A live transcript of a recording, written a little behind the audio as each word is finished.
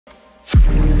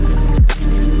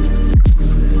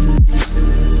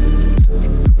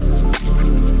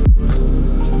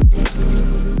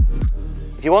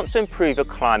If you want to improve your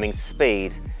climbing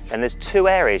speed, then there's two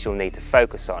areas you'll need to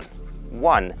focus on.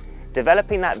 One,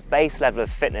 developing that base level of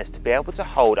fitness to be able to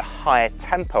hold a higher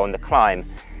tempo on the climb,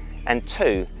 and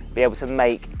two, be able to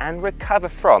make and recover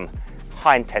from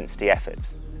high intensity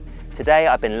efforts. Today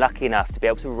I've been lucky enough to be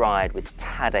able to ride with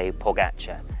Tadej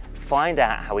Pogačar, find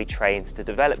out how he trains to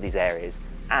develop these areas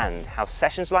and how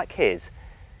sessions like his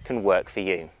can work for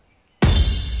you.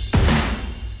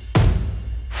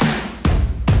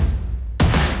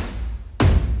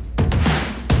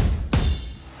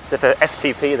 So for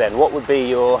FTP then, what would be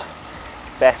your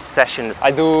best session?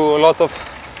 I do a lot of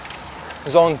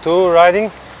zone 2 riding.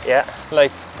 Yeah.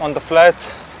 Like on the flat,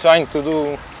 trying to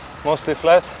do mostly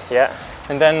flat. Yeah.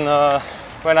 And then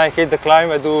when I hit the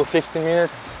climb, I do 15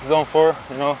 minutes zone 4,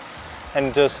 you know,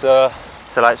 and just... so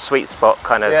like sweet spot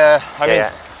kind of... Yeah, I mean,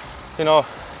 you know,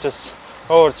 just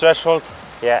over threshold,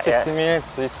 15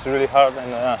 minutes, it's really hard.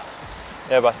 And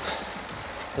yeah, but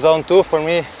zone 2 for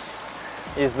me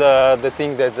is the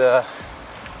thing that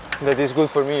that is good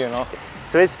for me, you know.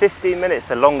 So is 15 minutes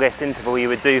the longest interval you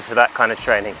would do for that kind of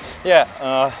training?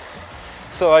 Yeah,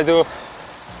 so I do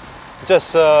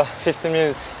just 15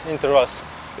 minutes intervals.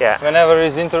 Yeah. Whenever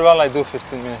is interval, I do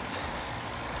 15 minutes.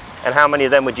 And how many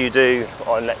of them would you do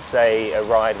on, let's say, a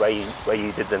ride where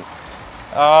you did them?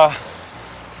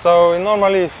 So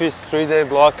normally if it's 3-day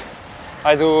block,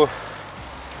 I do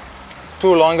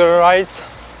 2 longer rides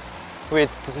with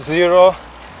 0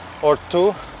 or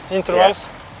 2 intervals,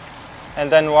 and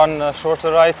then 1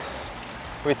 shorter ride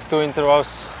with 2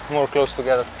 intervals more close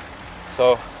together.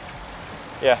 So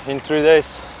yeah, in 3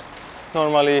 days,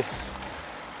 normally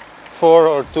 4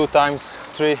 or 2 times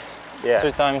 3,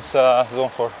 3 times zone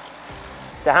 4.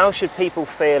 So how should people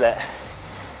feel at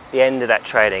the end of that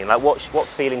training? Like what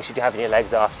feeling should you have in your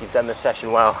legs after you've done the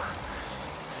session well?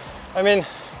 I mean,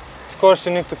 of course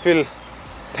you need to feel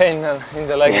pain in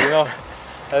the legs, you know,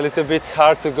 a little bit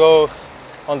hard to go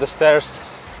on the stairs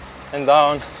and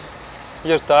down,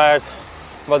 you're tired,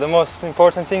 but the most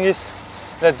important thing is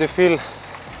that you feel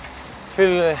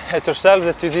at yourself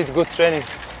that you did good training,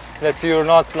 that you're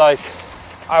not like,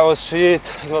 I was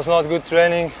shit, it was not good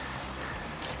training,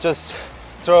 just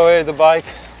throw away the bike.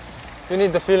 You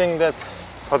need the feeling that,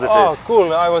 positive. Oh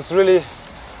cool,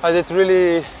 I did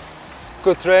really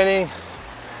good training,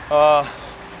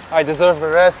 I deserve a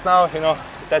rest now, you know,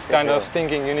 that kind of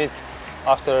thinking you need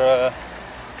after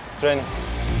training.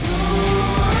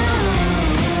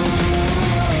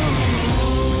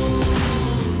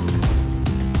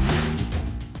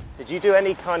 So do you do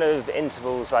any kind of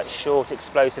intervals, like short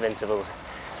explosive intervals?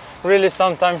 Really,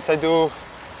 sometimes I do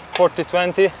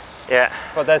 40-20,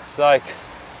 but that's like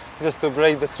just to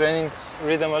break the training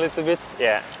rhythm a little bit,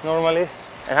 normally.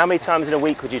 And how many times in a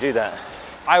week would you do that?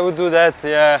 I would do that,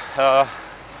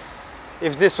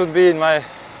 if this would be in my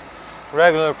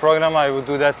regular program, I would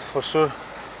do that for sure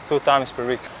 2 times per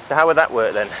week. So how would that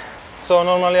work then? So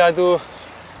normally I do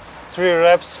 3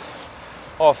 reps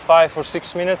of 5 or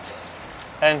 6 minutes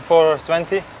and for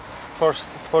 40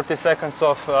 seconds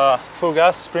of full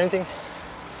gas sprinting,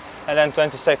 and then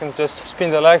 20 seconds just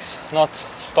spin the legs, not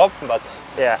stop, but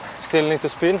still need to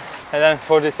spin, and then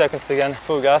 40 seconds again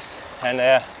full gas, and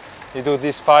you do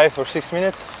this 5 or 6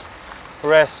 minutes,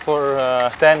 rest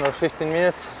for 10 or 15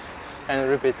 minutes and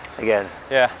repeat again.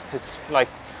 Yeah, it's like,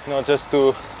 you know, just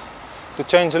to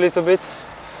change a little bit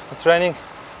the training,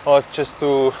 or just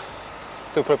to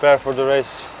prepare for the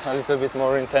race a little bit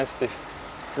more intensity.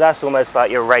 So that's almost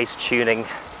like your race tuning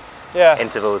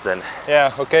intervals then?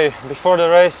 Yeah, okay, before the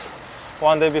race,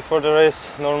 1 day before the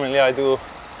race, normally I do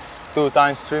 2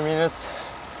 times 3 minutes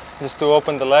just to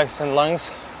open the legs and lungs,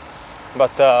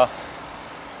 but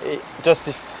just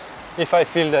if I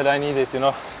feel that I need it, you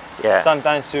know.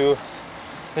 Sometimes you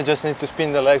just need to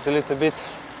spin the legs a little bit,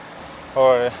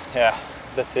 or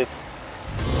that's it.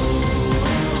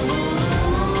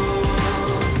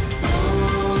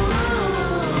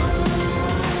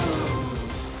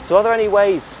 So are there any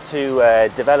ways to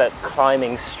develop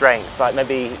climbing strength? Like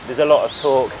maybe there's a lot of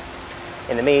talk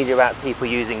in the media about people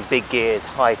using big gears,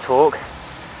 high torque.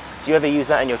 Do you ever use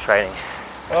that in your training?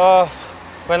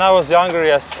 When I was younger,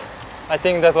 yes. I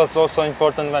think that was also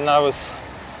important when I was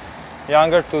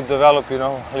younger, to develop, you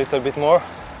know, a little bit more,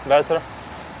 better.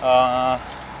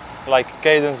 Like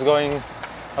cadence going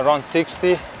around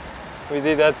 60, we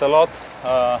did that a lot,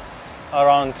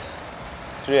 around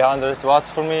 300 watts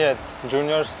for me at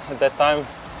juniors at that time,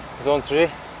 zone 3.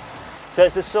 So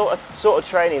it's the sort of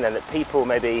training then that people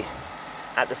maybe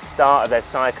at the start of their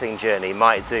cycling journey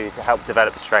might do to help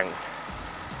develop strength?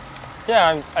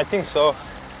 Yeah, I think so.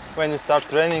 When you start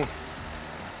training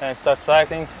and start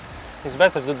cycling, it's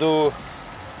better to do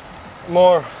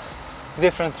more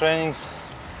different trainings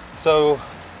so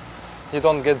you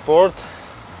don't get bored.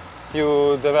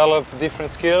 You develop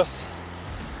different skills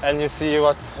and you see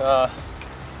what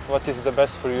is the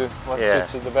best for you, what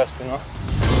suits you the best, you know.